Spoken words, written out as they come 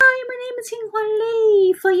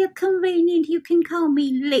for your convenience, you can call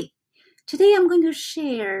me Lee. Today I'm going to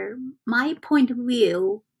share my point of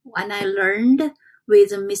view when I learned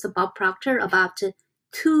with Mr. Bob Proctor about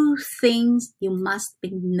 2 things you must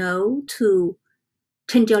know to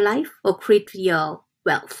change your life or create your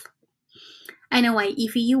wealth. Anyway,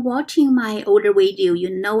 if you're watching my older video, you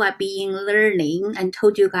know I've been learning and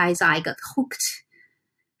told you guys I got hooked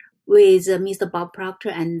with Mr. Bob Proctor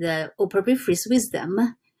and Oprah Winfrey's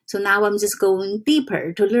wisdom. So now I'm just going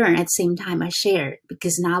deeper to learn at the same time I share,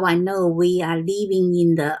 because now I know we are living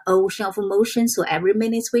in the ocean of emotion, so every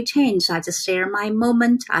minute we change. I just share my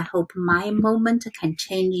moment. I hope my moment can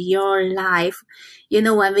change your life. You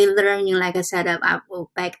know, when we're learning, like I said,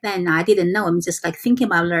 back then I didn't know. I'm just like thinking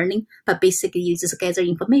about learning, but basically you just gather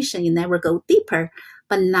information. You never go deeper.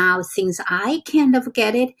 But now since I kind of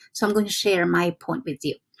get it, so I'm going to share my point with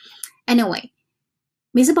you. Anyway,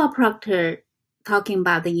 Mr. Bob Proctor talking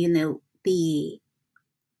about the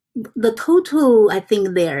total, I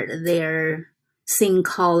think their thing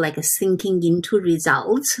called like sinking into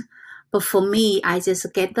results. But for me, I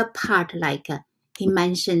just get the part like he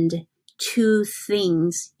mentioned 2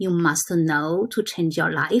 things you must know to change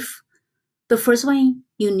your life. The first one,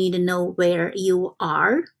 you need to know where you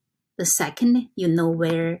are. The second, you know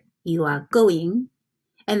where you are going.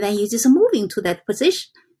 And then you just moving to that position.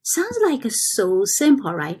 Sounds like so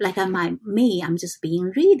simple, right? Like I'm just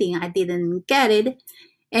being reading. I didn't get it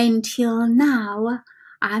until now.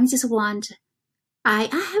 I have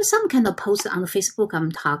some kind of post on Facebook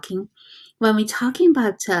I'm talking. When we're talking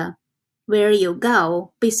about where you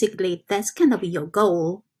go, basically that's kind of your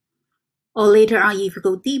goal. Or later on, if you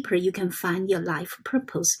go deeper, you can find your life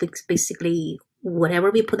purpose. Because basically, whatever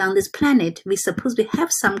we put on this planet, we suppose we have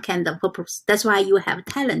some kind of purpose. That's why you have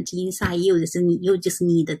talent inside you. You just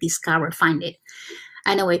need to discover, find it.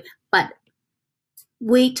 Anyway, but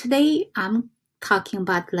today I'm talking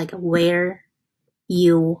about like where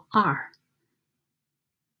you are.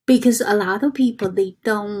 Because a lot of people, they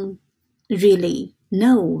don't really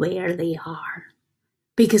know where they are.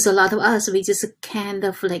 Because a lot of us, we just kind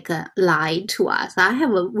of like lie to us. I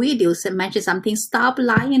have a video that mentions something, stop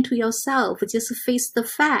lying to yourself, just face the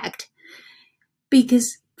fact.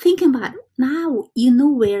 Because think about it, now you know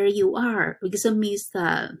where you are. Because it means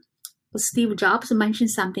Steve Jobs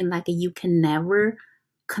mentioned something like you can never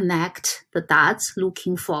connect the dots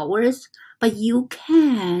looking forwards, but you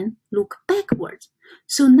can look backwards.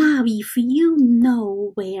 So now if you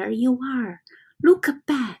know where you are, look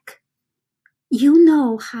back. You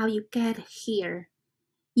know how you get here.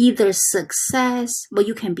 Either success, but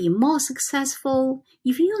you can be more successful.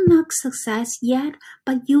 If you're not success yet,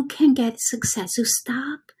 but you can get success, so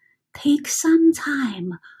stop, take some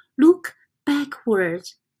time, look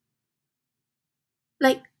backwards.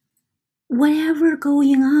 Like whatever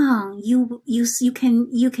going on, you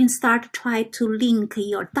can start to try to link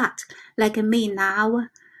your dot. Like me now,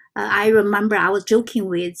 I remember I was joking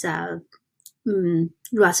with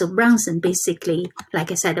Russell Brunson. Basically,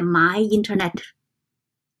 like I said, my internet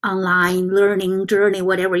online learning journey,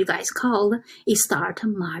 whatever you guys call it, started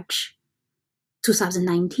March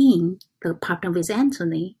 2019, the partner with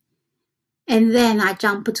Anthony. And then I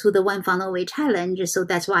jumped to the One Funnel Away Challenge, so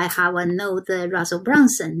that's why I know the Russell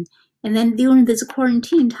Brunson. And then during this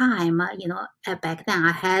quarantine time, back then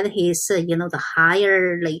I had his, the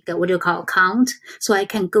higher, like, account, so I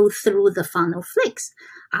can go through the funnel flicks.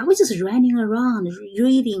 I was just running around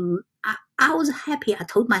reading. I was happy. I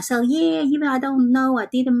told myself, yeah, even I don't know, I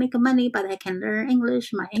didn't make money, but I can learn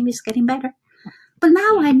English. My English is getting better. But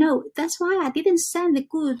now I know. That's why I didn't send the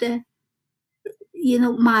good.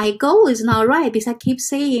 My goal is not right because I keep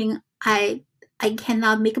saying I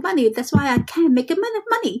cannot make money. That's why I can't make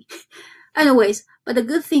money. Anyways, but the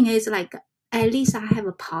good thing is like at least I have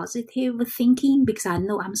a positive thinking because I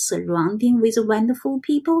know I'm surrounding with wonderful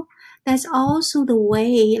people. That's also the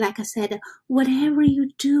way, like I said, whatever you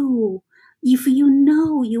do, if you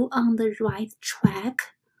know you're on the right track,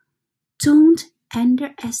 don't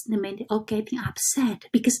underestimate or getting upset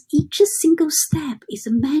because each single step is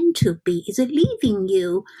meant to be, is leading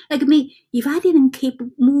you. Like me, if I didn't keep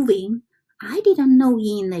moving, I didn't know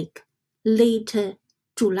in like late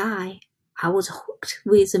July, I was hooked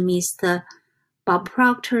with Mr. Bob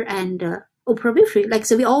Proctor and Oprah Winfrey. Like,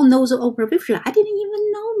 so we all know the Oprah Winfrey. I didn't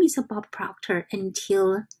even know Mr. Bob Proctor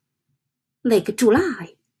until like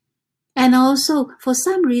July. And also, for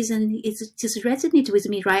some reason, it just resonated with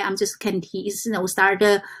me, right? I'm just start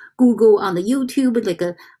Google on the YouTube, like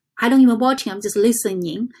I don't even watching, I'm just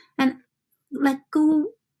listening. And like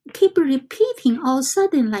keep repeating all of a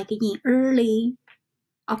sudden, like in early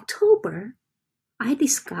October, I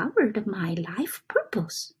discovered my life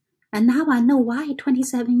purpose. And now I know why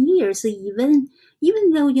 27 years, even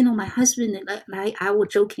though, my husband, like I was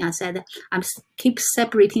joking, I said, keep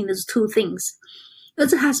separating those two things.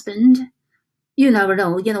 As a husband, you never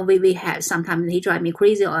know, we have, sometimes he drive me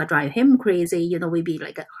crazy or I drive him crazy, we be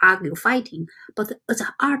like argue, fighting. But as an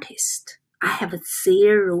artist, I have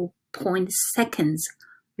 0.2 seconds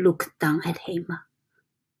look down at him.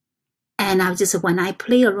 And when I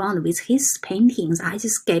play around with his paintings, I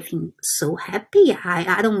just getting so happy.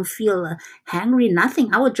 I don't feel hungry,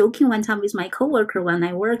 nothing. I was joking one time with my coworker when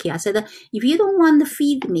I work here. I said, if you don't want to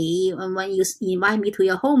feed me when you invite me to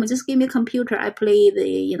your home, just give me a computer. I play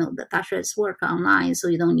the Dasha's work online, so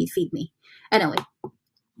you don't need to feed me. Anyway,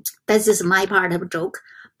 that's just my part of a joke.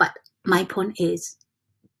 But my point is,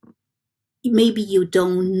 maybe you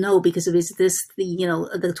don't know, because with this,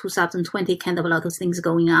 the 2020 kind of a lot of things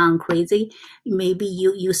going on crazy. Maybe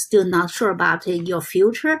you're still not sure about your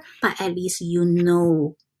future, but at least you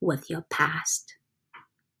know what your past.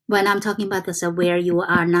 When I'm talking about this, where you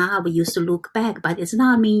are now, we used to look back, but it's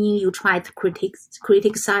not meaning you try to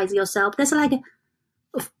criticize yourself. That's like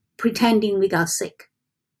pretending we got sick,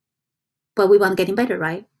 but we want getting better,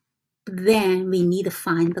 right? Then we need to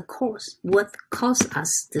find the cause. What caused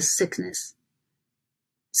us this sickness?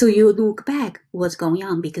 So you look back what's going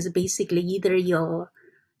on, because basically either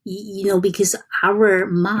because our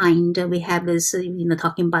mind, we have this,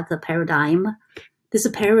 talking about the paradigm. This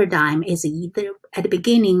paradigm is either at the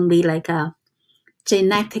beginning we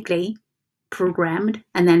genetically programmed,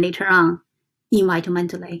 and then later on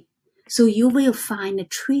environmentally. So you will find a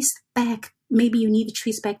trace back. Maybe you need to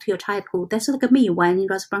trace back to your childhood. That's like me when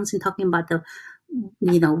Russ Brunson talking about the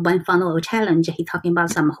one funnel challenge. He talking about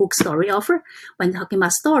some hook story offer. When talking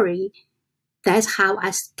about story, that's how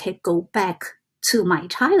I can go back to my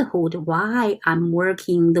childhood. Why I'm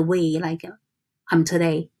working the way I'm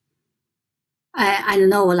today. I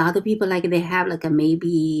know a lot of people they have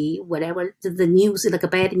maybe whatever the news, a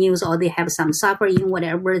bad news, or they have some suffering,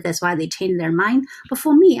 whatever. That's why they change their mind. But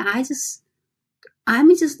for me, I'm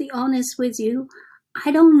just be honest with you.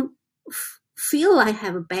 I don't feel I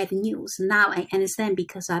have bad news. Now I understand,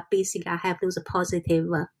 because I have those positive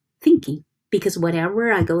thinking. Because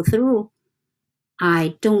whatever I go through,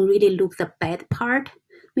 I don't really look the bad part.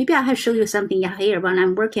 Maybe I have shown you something here when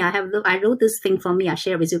I'm working. I wrote this thing for me. I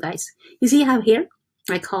share with you guys. You see, I have here,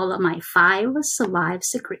 I call my 5 survive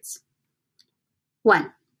secrets.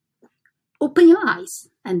 1, open your eyes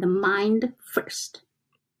and the mind first,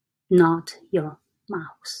 not your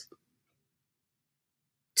mouth.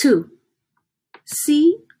 2,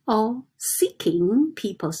 see or seeking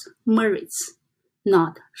people's merits,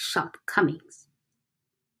 not shortcomings.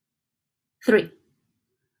 3,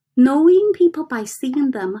 knowing people by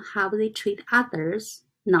seeing them how they treat others,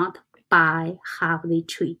 not by how they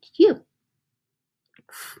treat you.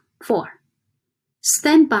 4,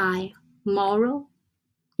 stand by moral,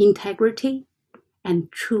 integrity,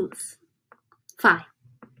 and truth. 5,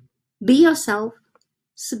 be yourself,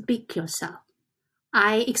 speak yourself.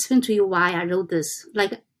 I explained to you why I wrote this.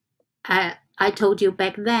 I told you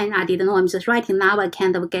back then, I didn't know I'm just writing. Now I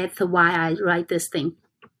kind of get why I write this thing.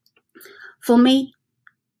 For me,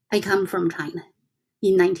 I come from China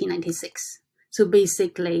in 1996. So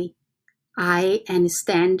basically, I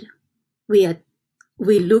understand we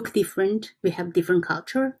look different. We have different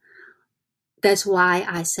culture. That's why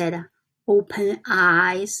I said open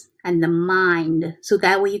eyes and the mind, so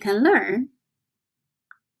that way you can learn.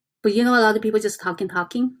 But a lot of people just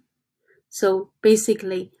talking. So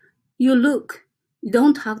basically, you look, you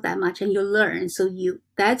don't talk that much, and you learn. So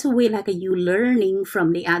that's a way you learning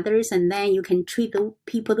from the others, and then you can treat the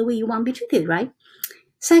people the way you want to be treated, right?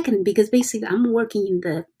 Second, because basically I'm working in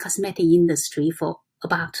the cosmetic industry for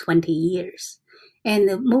about 20 years. And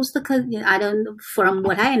from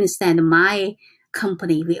what I understand, my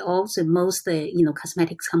company, most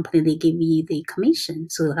cosmetics company, they give you the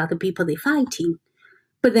commission. So a lot of people, they fighting.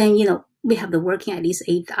 But then, we have the working at least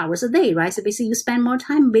 8 hours a day, right? So basically you spend more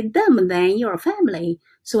time with them than your family.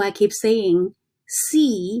 So I keep saying,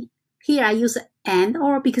 see, here I use and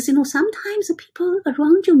or, because, sometimes the people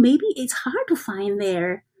around you, maybe it's hard to find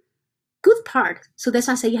their good part. So that's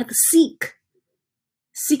why I say you have to seek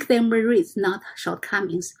their merits, not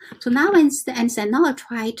shortcomings. So now I understand, now I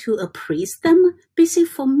try to appraise them. Basically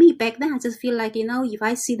for me, back then, I just feel like, if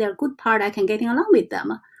I see their good part, I can get along with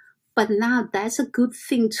them. But now that's a good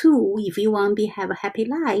thing too. If you want to have a happy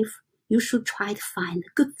life, you should try to find the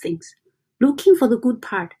good things. Looking for the good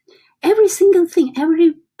part. Every single thing,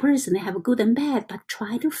 every person, they have a good and bad, but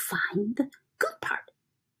try to find the good part.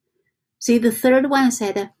 See, the third one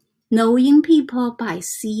said, Knowing people by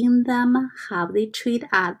seeing them how they treat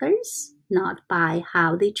others, not by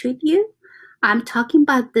how they treat you. I'm talking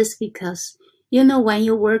about this because, when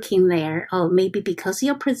you're working there, or maybe because of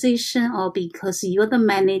your position or because you're the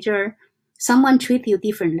manager, someone treats you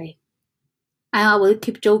differently. I will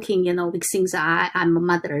keep joking, because since I'm a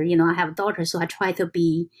mother, I have a daughter, so I try to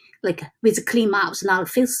be like with clean mouth, not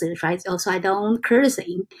faces, right? Also, I don't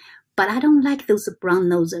cursing, but I don't like those brown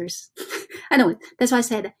nosers. Anyway, that's why I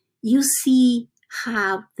said you see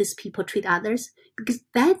how these people treat others, because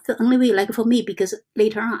that's the only way. Like for me, because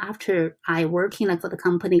later on after I working like for the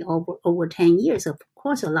company over 10 years, of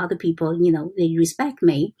course, a lot of people, they respect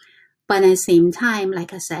me, but at the same time,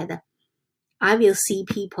 like I said, I will see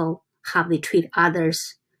people how they treat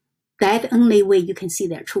others. That only way you can see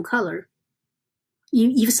their true color.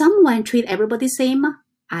 If someone treat everybody same,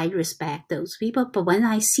 I respect those people. But when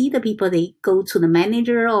I see the people, they go to the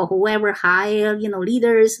manager or whoever hire,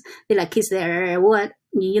 leaders, they like kiss their what,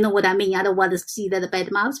 you know what I mean? I don't want to see that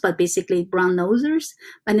bad mouths, but basically brown nosers.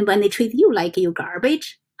 And when they treat you like you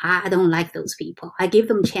garbage, I don't like those people. I give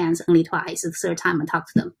them a chance only twice. The third time I talk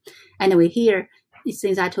to them. Anyway, here,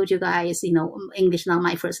 since I told you guys, English not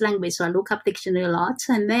my first language, so I look up dictionary a lot,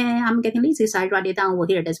 and then I'm getting lazy, so I write it down over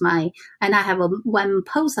here. And I have one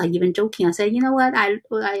post, I even joking, I said, you know what,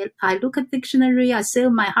 I look at dictionary, I say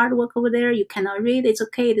my hard work over there, you cannot read, it's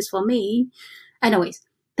okay, it is for me. Anyways,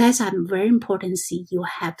 that's a very important. See, you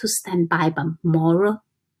have to stand by the moral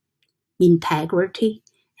integrity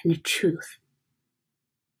and truth.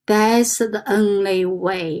 That's the only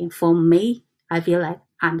way for me. I feel like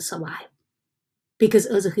I'm survived. Because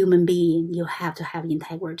as a human being, you have to have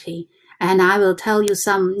integrity. And I will tell you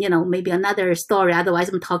some, maybe another story. Otherwise,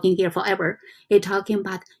 I'm talking here forever. It's talking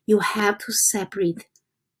about you have to separate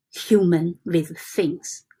human with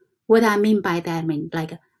things. What I mean by that, I mean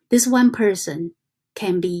like this one person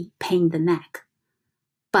can be pain in the neck,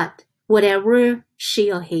 but whatever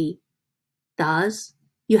she or he does,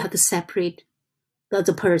 you have to separate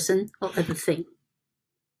the person or the thing.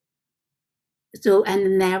 So,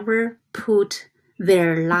 and never put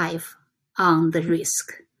their life on the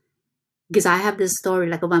risk. Because I have this story,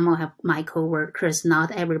 like one of my coworkers,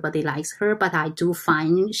 not everybody likes her, but I do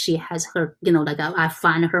find she has her, I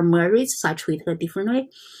find her merits, so I treat her differently.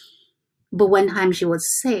 But one time she was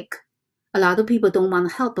sick, a lot of people don't want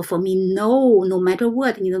to help, but for me, no matter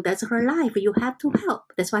what, that's her life, you have to help.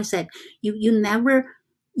 That's why I said, you never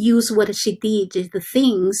use what she did, the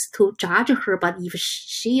things to judge her, but if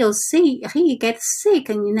she or he gets sick,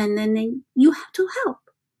 and then you have to help.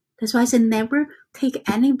 That's why I said never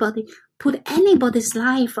put anybody's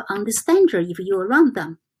life on this danger if you're around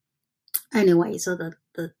them. Anyway, so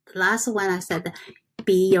the last one I said,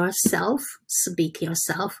 be yourself, speak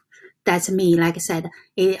yourself. That's me. Like I said,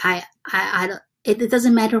 it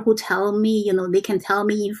doesn't matter who tell me, they can tell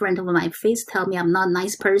me in front of my face, tell me I'm not a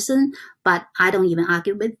nice person, but I don't even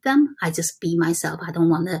argue with them. I just be myself. I don't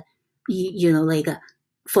want to,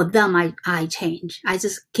 for them, I change. I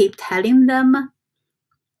just keep telling them,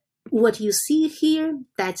 what you see here,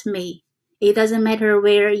 that's me. It doesn't matter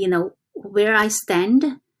where I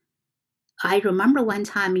stand. I remember one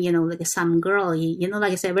time, like some girl,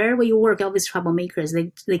 like I said, wherever you work, always troublemakers.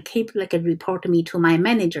 They keep report me to my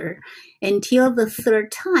manager until the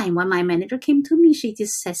third time when my manager came to me, she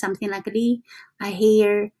just said something like, Lee, I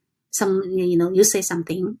hear some, you say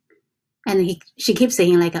something. And she keeps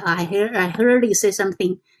saying I heard you say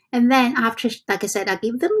something. And then after, like I said, I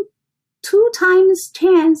give them 2 times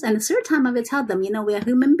chance, and the third time I will tell them, we are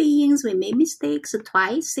human beings, we make mistakes.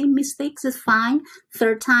 Twice, same mistakes is fine.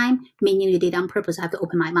 Third time, meaning you did on purpose, I have to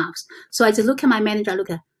open my mouth. So I just look at my manager,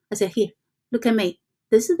 I say, here, look at me.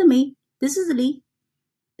 This is me. This is Lee.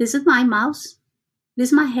 This is my mouth. This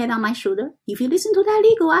is my head on my shoulder. If you listen to that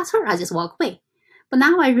Lee, go ask her. I just walk away. But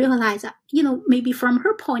now I realize, maybe from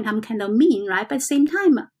her point, I'm kind of mean, right? But at the same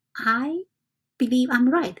time, I believe I'm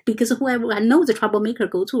right, because whoever I know the troublemaker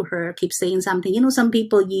go to her, keep saying something. Some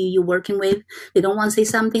people you're working with, they don't want to say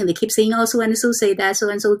something, they keep saying, oh, so and so say that, so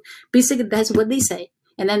and so. Basically, that's what they say,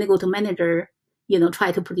 and then they go to manager,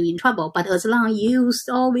 try to put you in trouble. But as long as you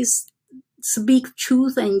always speak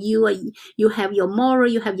truth and you have your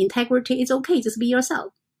moral, you have integrity, it's okay. Just be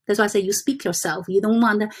yourself. That's why I say you speak yourself. You don't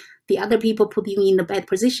want the other people put you in a bad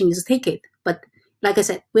position. You just take it. But like I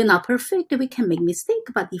said, we're not perfect. We can make mistake,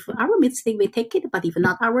 but if our mistake, we take it. But if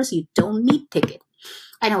not ours, you don't need to take it.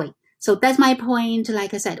 Anyway, so that's my point.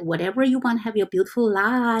 Like I said, whatever you want to have your beautiful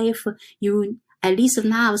life, you at least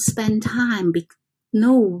now spend time,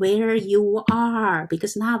 know where you are,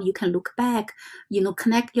 because now you can look back,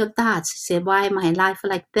 connect your dots, say, why my life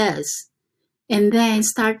like this? and then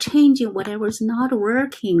start changing whatever's not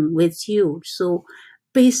working with you. So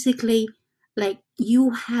basically, like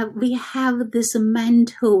we have this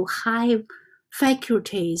mental high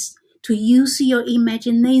faculties to use your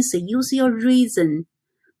imagination, use your reason.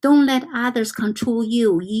 Don't let others control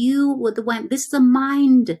you. You were the one. This is the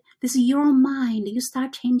mind. This is your mind. You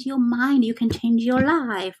start changing your mind, you can change your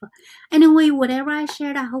life. Anyway, whatever I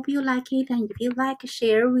shared, I hope you like it. And if you like,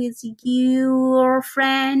 share with your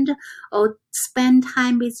friend or spend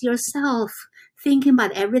time with yourself. Thinking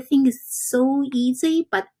about everything is so easy,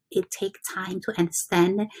 but it takes time to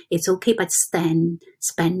understand. It's okay, but spend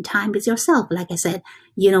time with yourself. Like I said,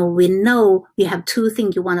 we know we have two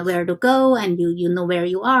things. You want where to go, and you know where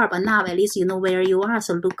you are, but now at least you know where you are.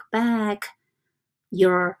 So look back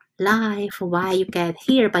your life, why you get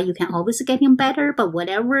here, but you can always getting better. But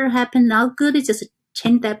whatever happened, not good, just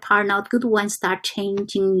change that part, not good one. Start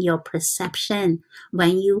changing your perception.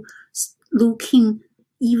 When you looking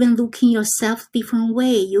yourself different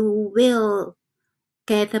way, you will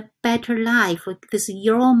get a better life. This is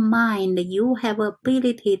your mind. You have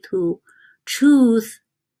ability to choose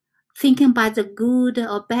thinking about the good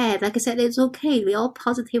or bad. Like I said, it's okay. We're all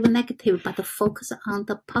positive and negative, but focus on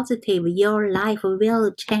the positive. Your life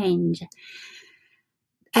will change.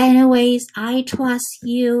 Anyways, I trust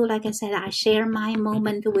you. Like I said, I share my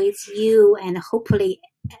moment with you, and hopefully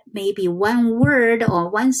maybe one word or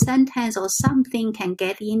one sentence or something can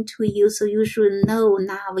get into you, so you should know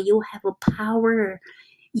now you have a power.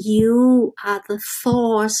 You are the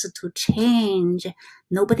force to change.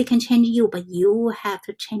 Nobody can change you, but you have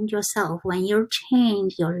to change yourself. When you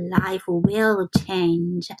change, your life will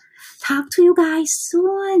change. Talk to you guys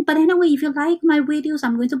soon. But anyway, if you like my videos,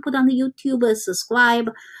 I'm going to put on the YouTube,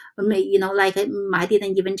 subscribe. Like I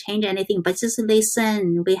didn't even change anything, but just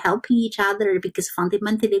listen. We're helping each other because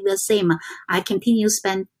fundamentally we're the same. I continue to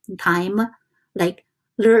spend time like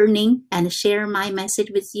learning and share my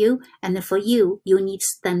message with you. And for you, you need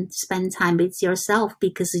to spend time with yourself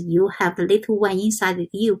because you have the little one inside of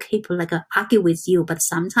you capable like argue with you. But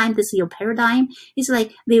sometimes this is your paradigm. It's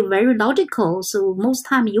like they're very logical. So most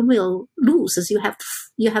time you will lose. So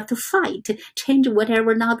you have to fight, change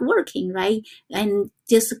whatever not working, right? And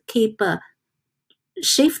just keep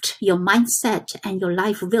shift your mindset, and your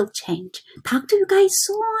life will change. Talk to you guys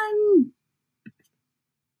soon.